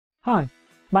Hi,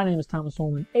 my name is Thomas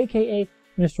Solomon, aka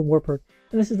MrWartburg,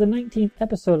 and this is the 19th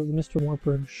episode of the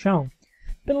MrWartburg Show.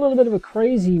 Been a little bit of a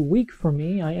crazy week for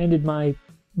me. I ended my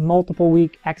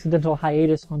multiple-week accidental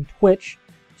hiatus on Twitch,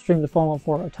 streamed the Fallout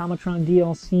 4 Automatron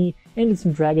DLC, and did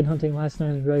some dragon hunting last night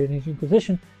in Dragon Age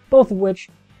Inquisition, both of which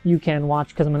you can watch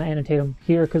because I'm going to annotate them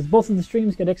here, because both of the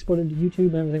streams get exported to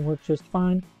YouTube and everything works just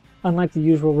fine, unlike the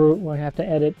usual route where I have to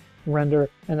edit, render,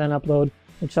 and then upload,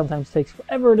 which sometimes takes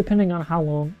forever depending on how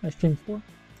long I stream for.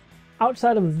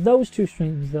 Outside of those two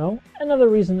streams, though, another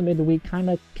reason that made the week kind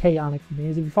of chaotic for me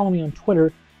is if you follow me on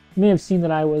Twitter, you may have seen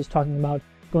that I was talking about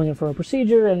going in for a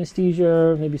procedure,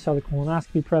 anesthesia, maybe saw the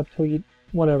colonoscopy prep tweet,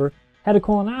 whatever. Had a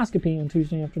colonoscopy on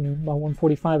Tuesday afternoon, about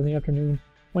 1:45 in the afternoon,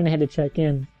 when I had to check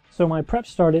in. So my prep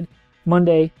started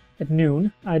Monday at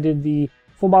noon. I did the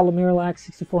full bottle of Miralax,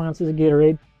 64 ounces of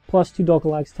Gatorade, plus 2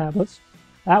 Dulcolax tablets.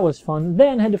 That was fun.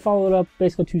 Then had to follow it up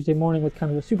basically Tuesday morning with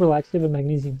kind of a super laxative and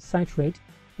magnesium citrate.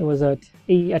 It was a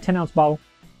 10-ounce bottle.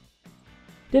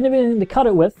 Didn't have anything to cut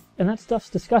it with, and that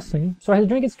stuff's disgusting, so I had to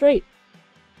drink it straight.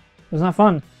 It was not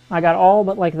fun. I got all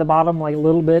but like the bottom like a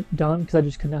little bit done because I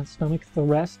just could not stomach the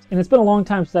rest. And it's been a long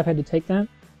time since I've had to take that.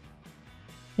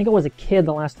 I think I was a kid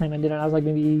the last time I did it. I was like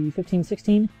maybe 15,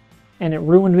 16. And it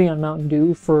ruined me on Mountain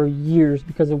Dew for years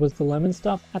because it was the lemon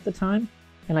stuff at the time.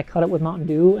 And I cut it with Mountain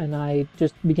Dew, and I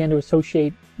just began to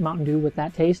associate Mountain Dew with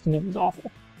that taste, and it was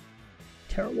awful.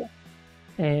 Terrible.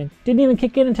 And didn't even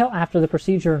kick in until after the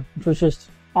procedure, which was just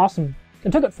awesome. I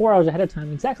took it 4 hours ahead of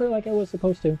time, exactly like I was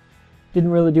supposed to.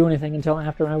 Didn't really do anything until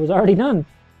after I was already done.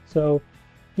 So,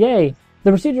 yay.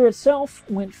 The procedure itself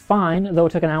went fine, though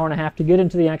it took an hour and a half to get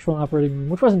into the actual operating room,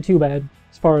 which wasn't too bad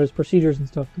as far as procedures and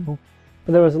stuff go.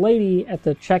 But there was a lady at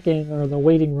the check-in, or the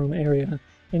waiting room area,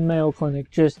 in Mayo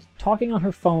Clinic, just talking on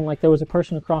her phone like there was a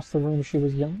person across the room she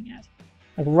was yelling at.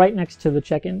 Like right next to the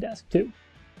check-in desk, too.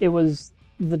 It was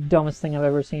the dumbest thing I've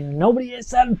ever seen, and nobody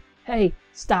said, hey,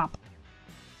 stop.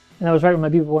 And that was right when my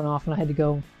beeper went off and I had to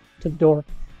go to the door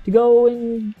to go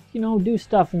and, do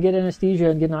stuff and get anesthesia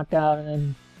and get knocked out, and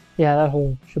then, yeah, that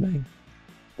whole shebang.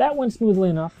 That went smoothly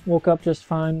enough. Woke up just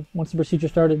fine. Once the procedure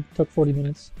started, took 40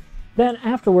 minutes. Then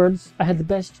afterwards, I had the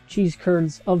best cheese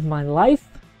curds of my life.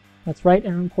 That's right,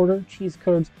 Aaron Porter. Cheese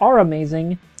curds are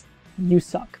amazing. You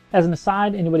suck. As an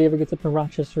aside, anybody ever gets up to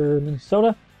Rochester,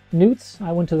 Minnesota, Newt's,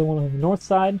 I went to the one on the north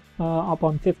side, up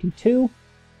on 52.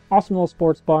 Awesome little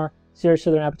sports bar.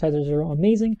 Seriously, their appetizers are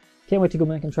amazing. Can't wait to go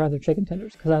back and try their chicken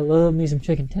tenders, because I love me some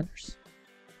chicken tenders.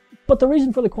 But the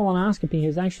reason for the colonoscopy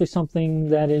is actually something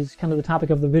that is kind of the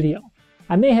topic of the video.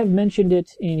 I may have mentioned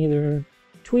it in either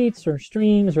tweets or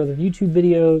streams or other YouTube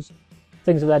videos,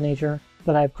 things of that nature,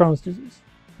 that I have Crohn's disease.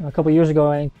 A couple years ago,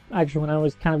 when I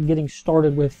was kind of getting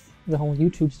started with the whole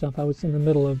YouTube stuff, I was in the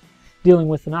middle of dealing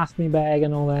with an ostomy bag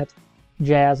and all that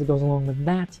jazz that goes along with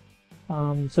that.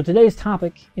 So today's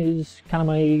topic is kind of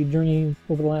my journey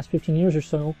over the last 15 years or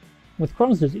so with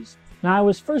Crohn's disease. Now, I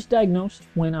was first diagnosed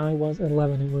when I was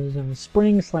 11. It was in the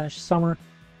spring/summer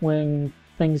when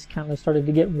things kind of started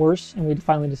to get worse, and we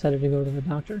finally decided to go to the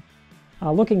doctor.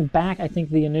 Looking back, I think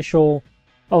the initial,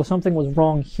 something was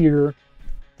wrong here,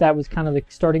 that was kind of the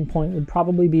starting point, would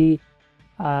probably be,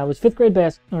 it was fifth grade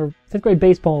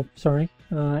baseball,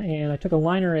 and I took a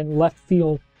liner in left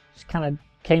field, just kind of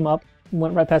came up,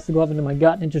 went right past the glove into my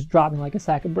gut, and it just dropped me like a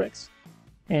sack of bricks.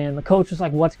 And the coach was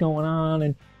like, what's going on?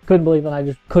 And couldn't believe that I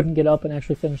just couldn't get up and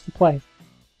actually finish the play.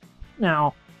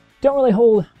 Now, don't really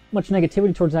hold much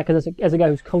negativity towards that, because as a guy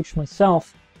who's coached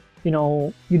myself, you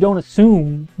don't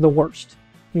assume the worst.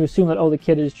 You assume that, the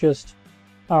kid is just,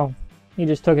 he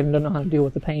just took it and doesn't know how to deal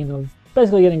with the pain of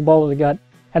basically getting a ball to the gut,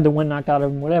 had the wind knocked out of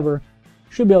him, whatever.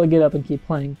 Should be able to get up and keep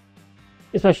playing,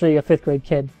 especially a fifth grade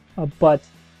kid. But,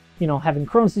 having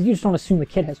Crohn's, you just don't assume the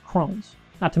kid has Crohn's.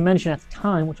 Not to mention at the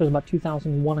time, which was about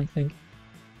 2001, I think,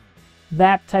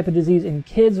 that type of disease in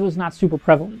kids was not super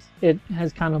prevalent. It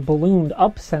has kind of ballooned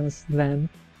up since then,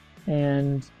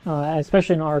 and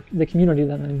especially in the community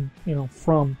that I'm,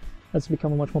 from, that's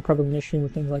become a much more prevalent issue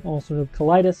with things like ulcerative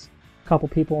colitis. A couple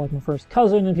people, like my first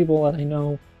cousin, and people that I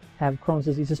know have Crohn's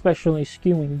disease, especially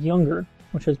skewing younger,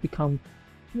 which has become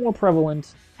more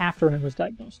prevalent after I was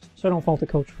diagnosed. So I don't fault the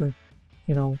coach for,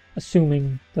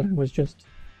 assuming that I was just,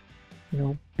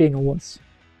 being a wuss.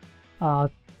 A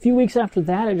few weeks after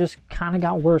that, it just kind of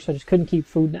got worse. I just couldn't keep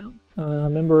food down. I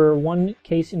remember one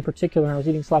case in particular, I was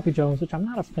eating Sloppy Joes, which I'm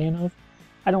not a fan of.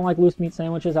 I don't like loose meat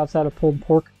sandwiches outside of pulled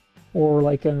pork or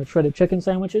like shredded chicken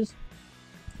sandwiches.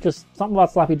 Just something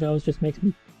about Sloppy Joes just makes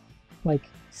me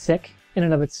sick in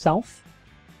and of itself.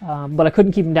 But I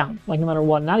couldn't keep them down, no matter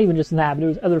what. Not even just that, but it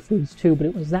was other foods too. But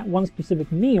it was that one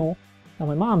specific meal that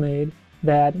my mom made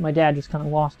that my dad just kind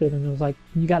of lost it and was like,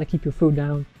 you got to keep your food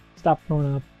down, stop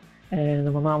throwing up. And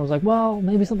then my mom was like, well,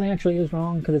 maybe something actually is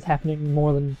wrong because it's happening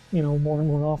more and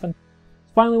more often.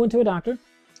 Finally went to a doctor.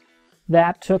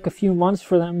 That took a few months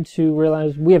for them to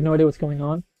realize we have no idea what's going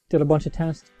on. Did a bunch of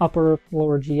tests, upper,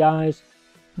 lower GIs,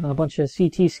 a bunch of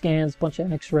CT scans, a bunch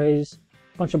of x-rays,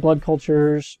 a bunch of blood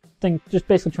cultures, just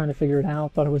basically trying to figure it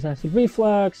out. Thought it was acid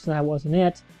reflux, that wasn't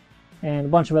it, and a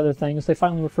bunch of other things. They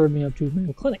finally referred me up to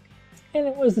Mayo Clinic. And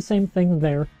it was the same thing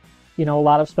there. A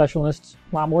lot of specialists,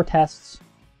 a lot more tests,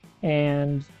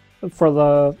 and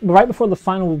right before the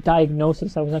final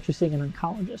diagnosis, I was actually seeing an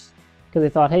oncologist because they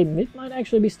thought, hey, it might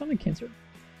actually be stomach cancer.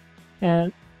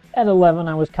 And at 11,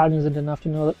 I was cognizant enough to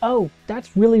know that, oh,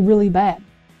 that's really, really bad.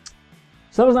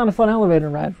 So that was not a fun elevator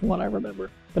ride from what I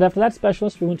remember. But after that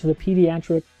specialist, we went to the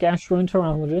pediatric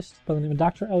gastroenterologist by the name of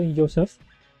Dr. Eli Joseph,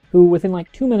 who within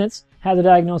like 2 minutes had the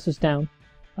diagnosis down.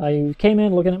 He came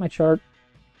in looking at my chart,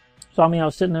 saw me, I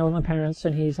was sitting there with my parents,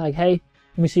 and he's like, hey,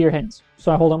 let me see your hands. So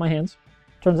I hold out my hands.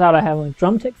 Turns out I have like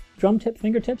drum tip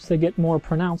fingertips that get more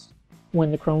pronounced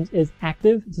when the Crohn's is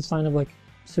active. It's a sign of like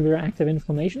severe active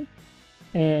inflammation.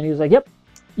 And he was like, yep,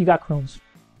 you got Crohn's.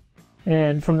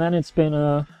 And from then it's been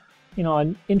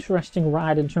an interesting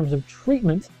ride in terms of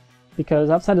treatment, because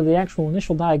outside of the actual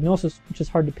initial diagnosis, which is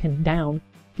hard to pin down,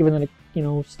 given that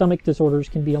stomach disorders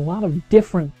can be a lot of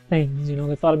different things.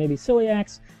 They thought it may be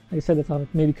celiacs. Like I said, they thought it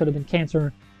maybe could have been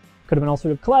cancer, could have been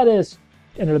ulcerative colitis,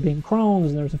 ended up being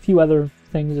Crohn's, and there's a few other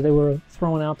things that they were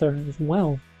throwing out there as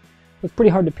well. It was pretty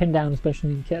hard to pin down, especially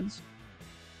in kids.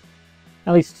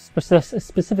 At least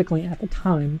specifically at the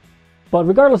time. But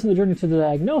regardless of the journey to the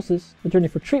diagnosis, the journey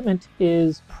for treatment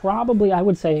is probably, I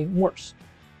would say, worse.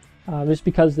 Just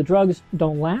because the drugs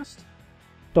don't last,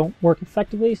 don't work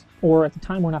effectively, or at the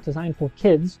time were not designed for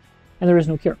kids, and there is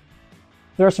no cure.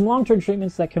 There are some long-term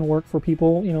treatments that can work for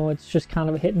people. It's just kind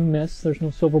of a hit and miss. There's no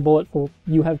silver bullet for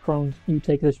you have Crohn's, you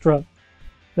take this drug.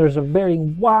 There's a very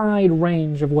wide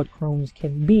range of what Crohn's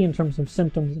can be in terms of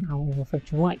symptoms and how it will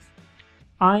affect your life.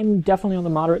 I'm definitely on the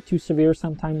moderate to severe,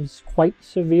 sometimes quite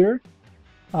severe.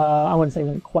 I wouldn't say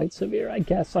really quite severe, I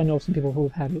guess. I know some people who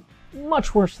have had it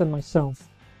much worse than myself.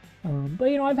 But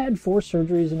I've had 4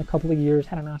 surgeries in a couple of years,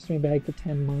 had an ostomy bag for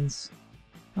 10 months.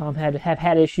 Have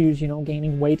had issues,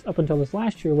 gaining weight up until this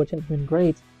last year, which has been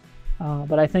great.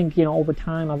 But I think, over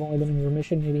time, I've only been in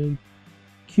remission maybe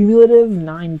cumulative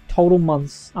 9 total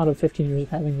months out of 15 years of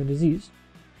having the disease.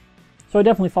 So I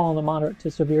definitely fall on the moderate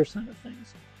to severe side of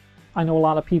things. I know a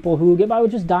lot of people who get by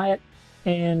with just diet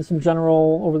and some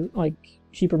general,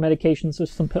 cheaper medications, so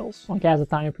some pills, like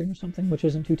azathioprine or something, which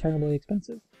isn't too terribly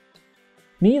expensive.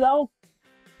 Me, though,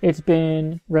 it's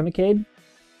been Remicade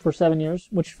for 7 years,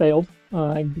 which failed.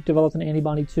 I developed an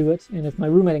antibody to it, and if my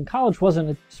roommate in college wasn't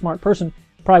a smart person,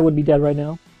 probably would be dead right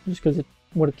now, just because it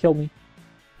would have killed me.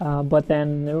 But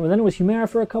then it was Humira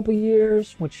for a couple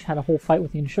years, which had a whole fight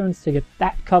with the insurance to get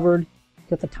that covered.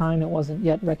 At the time, it wasn't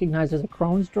yet recognized as a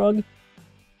Crohn's drug,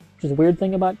 which is a weird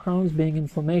thing about Crohn's being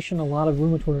inflammation. A lot of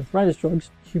rheumatoid arthritis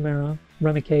drugs, Humira,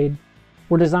 Remicade,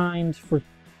 were designed for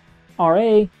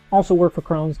RA, also work for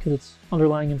Crohn's because it's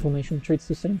underlying inflammation, treats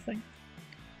the same thing.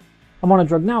 I'm on a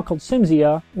drug now called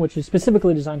Cimzia, which is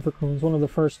specifically designed for Crohn's, one of the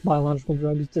first biological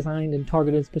drugs designed and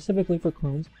targeted specifically for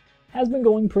Crohn's. Has been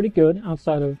going pretty good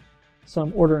outside of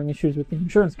some ordering issues with the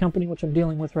insurance company, which I'm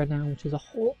dealing with right now, which is a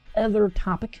whole other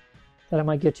topic that I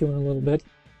might get to in a little bit.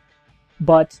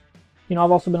 But, I've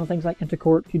also been on things like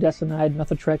Entecort, budesonide,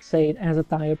 methotrexate,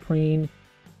 azathioprine.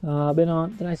 Been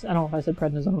on, I don't know if I said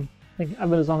prednisone. I think I've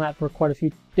been on that for quite a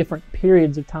few different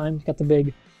periods of time. Got the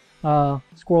big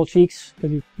squirrel cheeks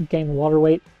because you gain the water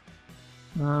weight.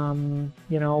 Been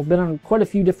on quite a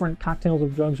few different cocktails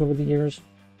of drugs over the years.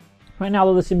 Right now,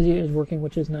 though, the Cimzia is working,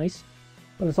 which is nice,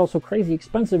 but it's also crazy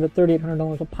expensive at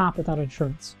 $3,800 a pop without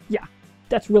insurance. Yeah,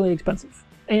 that's really expensive.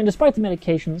 And despite the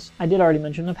medications, I did already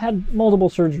mention, I've had multiple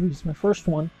surgeries. My first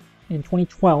one in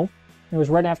 2012, it was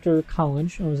right after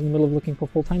college. I was in the middle of looking for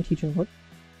full-time teaching work.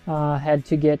 Had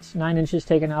to get 9 inches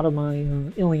taken out of my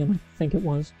ileum, I think it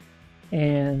was,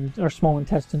 or small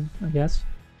intestine, I guess.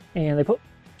 And they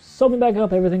sewed me back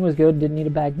up. Everything was good. Didn't need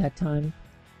a bag that time.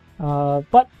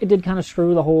 But it did kind of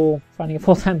screw the whole finding a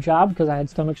full-time job because I had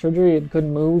stomach surgery and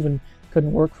couldn't move and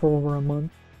couldn't work for over a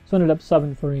month. So I ended up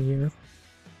subbing for a year.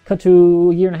 Cut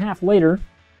to a year and a half later,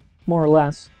 more or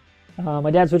less, my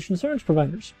dad switched insurance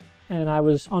providers. And I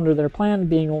was under their plan,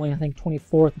 being only, I think,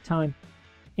 24 at the time.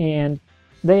 And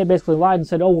they had basically lied and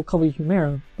said, oh, we'll cover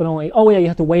Humira, but only, oh yeah, you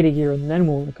have to wait a year and then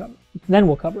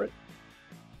we'll cover it.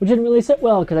 Which didn't really sit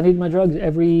well because I needed my drugs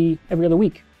every other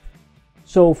week.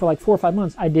 So for like 4 or 5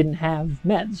 months, I didn't have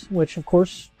meds, which of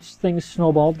course things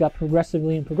snowballed, got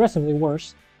progressively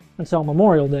worse until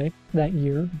Memorial Day that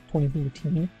year,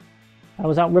 2014. I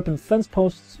was out ripping fence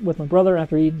posts with my brother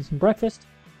after eating some breakfast.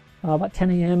 About 10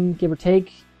 a.m., give or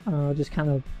take, just kind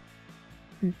of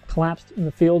collapsed in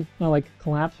the field. Not like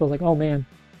collapsed, but I was like, oh man,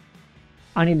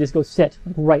 I need to just go sit,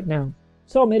 like right now.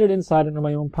 So I made it inside under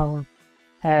my own power.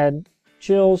 Had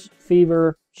chills,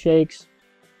 fever, shakes,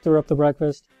 threw up the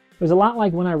breakfast. It was a lot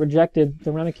like when I rejected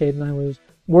the Remicade, and I was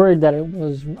worried that I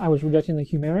was rejecting the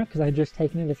Humira because I had just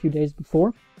taken it a few days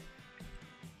before.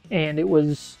 And it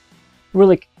was a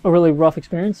really rough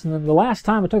experience. And then the last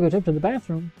time I took a trip to the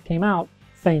bathroom, came out,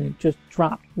 fainted, just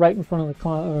dropped right in front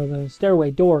of the stairway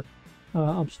door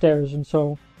upstairs. And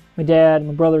so my dad and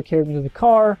my brother carried me to the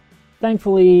car.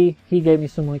 Thankfully, he gave me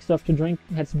some like stuff to drink.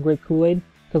 I had some grape Kool-Aid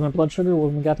because my blood sugar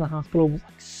when we got to the hospital was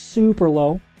like super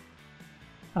low.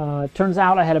 Turns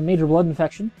out I had a major blood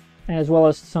infection, as well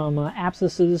as some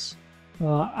abscesses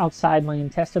outside my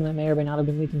intestine that may or may not have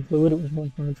been leaking fluid. It was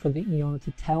really hard for the ER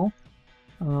to tell.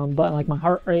 But like my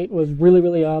heart rate was really,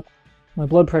 really up. My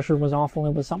blood pressure was awful.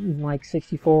 It was something like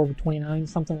 64/29,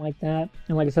 something like that.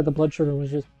 And like I said, the blood sugar was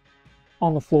just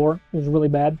on the floor. It was really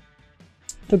bad.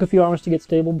 Took a few hours to get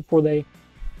stable before they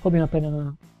put me up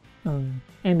in an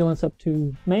ambulance up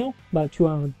to Mayo, about a 2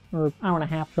 hour or hour and a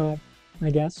half drive, I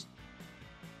guess.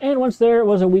 And once there, it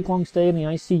was a week-long stay in the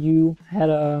ICU. Had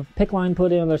a PICC line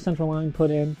put in, or central line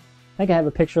put in. I think I have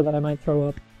a picture that I might throw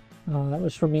up. That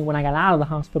was for me when I got out of the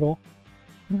hospital.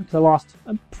 Because I lost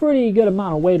a pretty good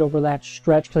amount of weight over that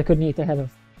stretch because I couldn't eat. I had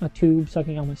a tube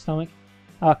sucking on my stomach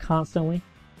constantly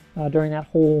during that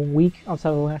whole week outside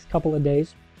of the last couple of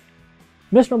days.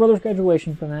 Missed my brother's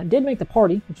graduation from that. Did make the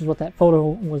party, which is what that photo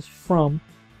was from.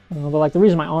 But like the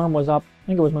reason my arm was up, I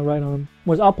think it was my right arm,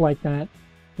 was up like that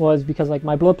was because like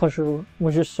my blood pressure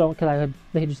was just so, because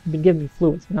they had just been giving me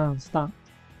fluids non-stop.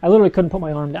 I literally couldn't put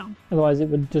my arm down. Otherwise it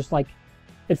would just like,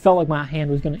 it felt like my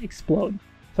hand was going to explode.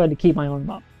 So I had to keep my arm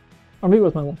up. Or maybe it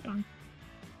was my left arm.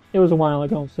 It was a while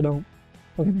ago, so don't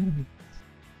look at me.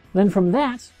 Then from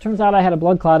that, turns out I had a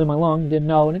blood clot in my lung, didn't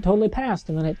know, and it totally passed,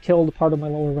 and then it killed part of my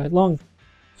lower right lung.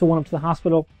 So went up to the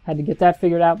hospital, had to get that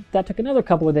figured out. That took another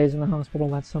couple of days in the hospital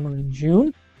that summer in June.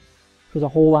 It was a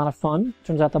whole lot of fun.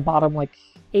 Turns out the bottom, like,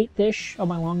 8th-ish of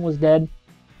my lung was dead.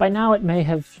 By now it may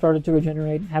have started to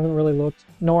regenerate, haven't really looked,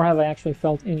 nor have I actually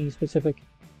felt any specific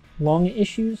lung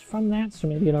issues from that, so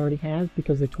maybe it already has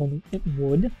because they told me it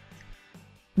would.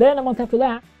 Then a month after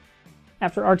that,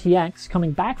 after RTX,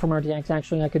 coming back from RTX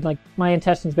actually, I could like, my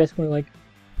intestines basically like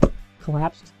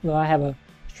collapsed. Though I have a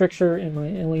stricture in my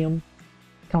ileum,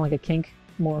 kind of like a kink,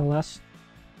 more or less.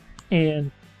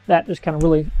 And that just kind of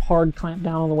really hard clamped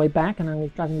down on the way back, and I was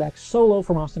driving back solo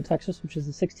from Austin, Texas, which is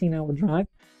a 16-hour drive.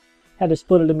 Had to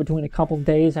split it in between a couple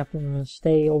days after a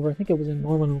stay over, I think it was in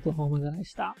Norman, Oklahoma that I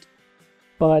stopped.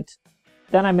 But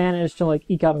then I managed to like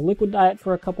eke out a liquid diet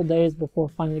for a couple days before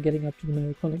finally getting up to the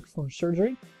Mayo Clinic for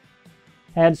surgery.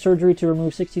 Had surgery to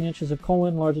remove 16 inches of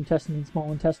colon, large intestine, and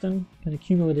small intestine, kind of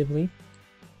cumulatively.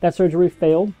 That surgery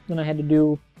failed. Then I had to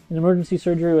do an emergency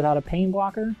surgery without a pain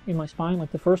blocker in my spine,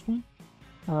 like the first one.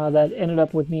 That ended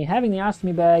up with me having the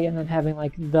ostomy bag and then having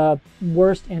like the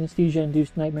worst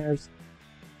anesthesia-induced nightmares.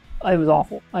 It was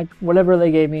awful. Like whatever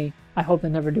they gave me, I hope they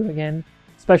never do again.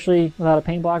 Especially without a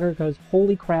pain blocker, because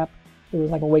holy crap, it was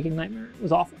like a waking nightmare. It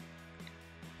was awful.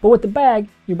 But with the bag,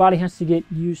 your body has to get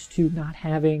used to not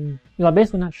having,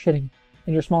 basically not shitting,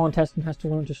 and your small intestine has to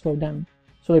learn to slow down.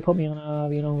 So they put me on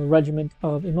a regimen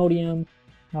of Imodium,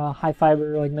 high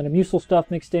fiber, like Metamucil stuff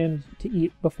mixed in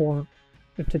to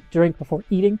drink before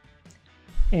eating,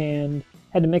 and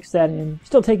had to mix that in.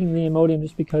 Still taking the Imodium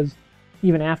just because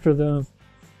even after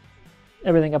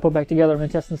everything got put back together, my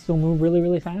intestines still move really,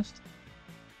 really fast.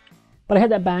 But I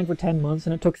had that bag for 10 months,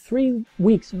 and it took 3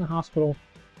 weeks in the hospital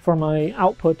for my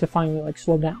output to finally like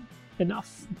slow down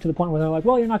enough to the point where they're like,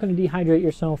 well, you're not going to dehydrate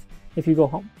yourself if you go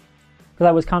home. Because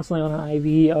I was constantly on an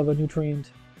IV of a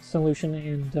nutrient solution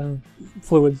and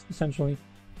fluids, essentially.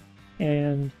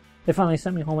 And they finally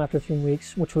sent me home after 3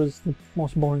 weeks, which was the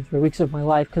most boring 3 weeks of my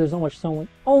life, because there's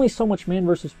only so much man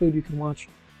versus food you can watch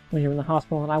when you're in the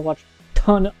hospital, and I watched a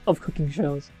ton of cooking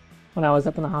shows when I was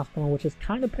up in the hospital, which is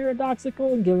kind of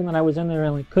paradoxical, given that I was in there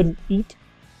and like couldn't eat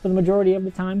for the majority of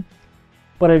the time.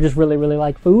 But I just really, really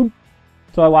like food,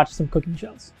 so I watched some cooking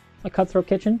shows. Like Cutthroat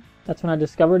Kitchen, that's when I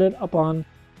discovered it up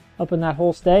in that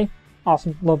whole stay.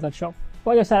 Awesome, love that show.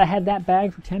 Like I said, I had that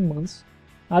bag for 10 months.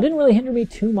 It didn't really hinder me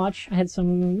too much. I had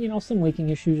some leaking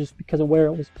issues just because of where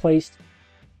it was placed.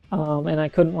 And I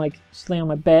couldn't like stay on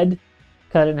my bed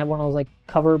because I didn't have one of those like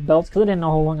cover belts, because I didn't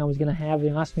know how long I was going to have the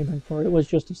ostomy bag for. It was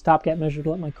just a stopgap measure to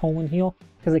let my colon heal,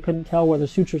 because they couldn't tell where the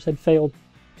sutures had failed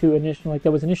to initially, like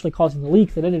that was initially causing the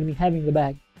leak that ended me having the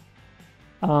bag.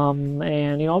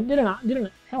 And you know, I did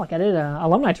an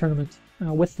alumni tournament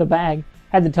with the bag.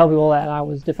 I had to tell people that I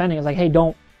was defending. I was like, hey,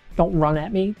 don't run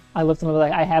at me. I lifted them,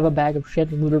 like I have a bag of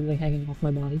shit literally hanging off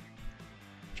my body,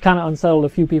 which kind of unsettled a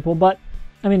few people. But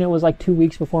I mean, it was like 2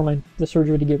 weeks before the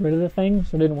surgery to get rid of the thing,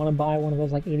 so I didn't want to buy one of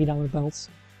those like $80 belts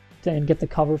and get the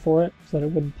cover for it so that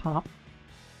it wouldn't pop.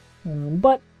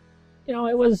 But you know,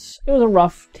 it was a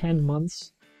rough 10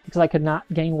 months because I could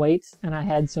not gain weight and I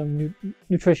had some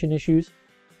nutrition issues.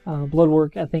 Blood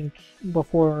work, I think,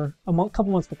 before a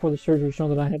couple months before the surgery showed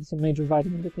that I had some major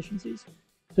vitamin deficiencies,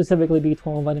 specifically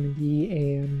B12, vitamin D,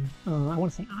 and I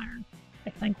want to say iron,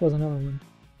 I think was another one.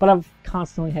 But I've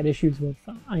constantly had issues with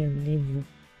iron anemia,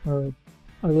 or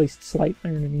at least slight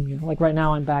iron anemia. Like right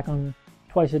now I'm back on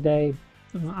a twice a day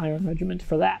iron regimen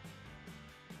for that.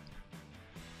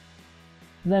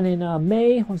 Then in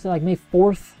May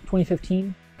 4th,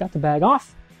 2015, got the bag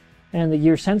off. And the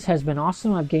year since has been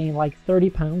awesome. I've gained like 30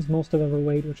 pounds, most I've ever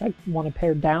weighed, which I want to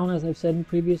pare down, as I've said in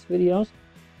previous videos.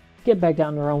 Get back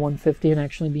down to around 150 and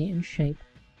actually be in shape.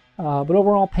 But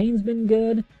overall, pain's been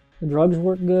good. The drugs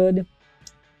work good.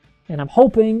 And I'm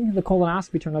hoping the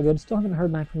colonoscopy turned out good. Still haven't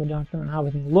heard back from the doctor on how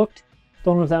everything looked.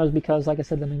 Don't know if that was because, like I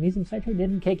said, the magnesium citrate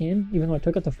didn't kick in, even though I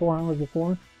took it the 4 hours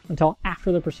before, until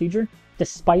after the procedure,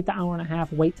 despite the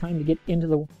hour-and-a-half wait time to get into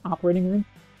the operating room,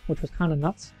 which was kind of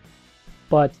nuts.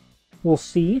 But we'll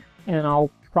see, and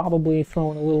I'll probably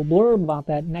throw in a little blurb about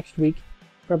that next week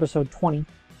for episode 20.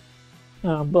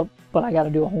 But I got to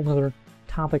do a whole other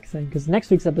topic thing, because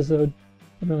next week's episode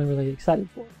I'm really, really excited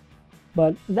for.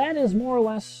 But that is more or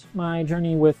less my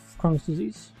journey with Crohn's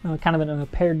disease. Kind of in a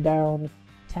pared down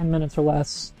 10 minutes or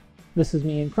less. This is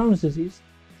me and Crohn's disease.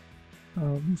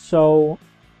 So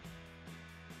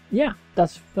yeah,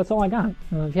 that's all I got.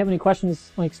 If you have any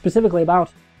questions, like specifically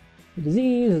about the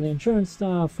disease and the insurance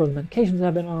stuff, or the medications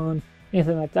I've been on,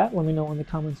 anything like that, let me know in the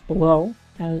comments below.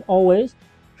 As always,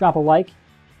 drop a like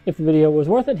if the video was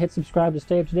worth it. Hit subscribe to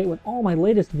stay up to date with all my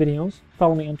latest videos.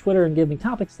 Follow me on Twitter and give me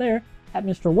topics there at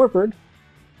MrWartburg.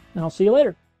 And I'll see you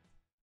later.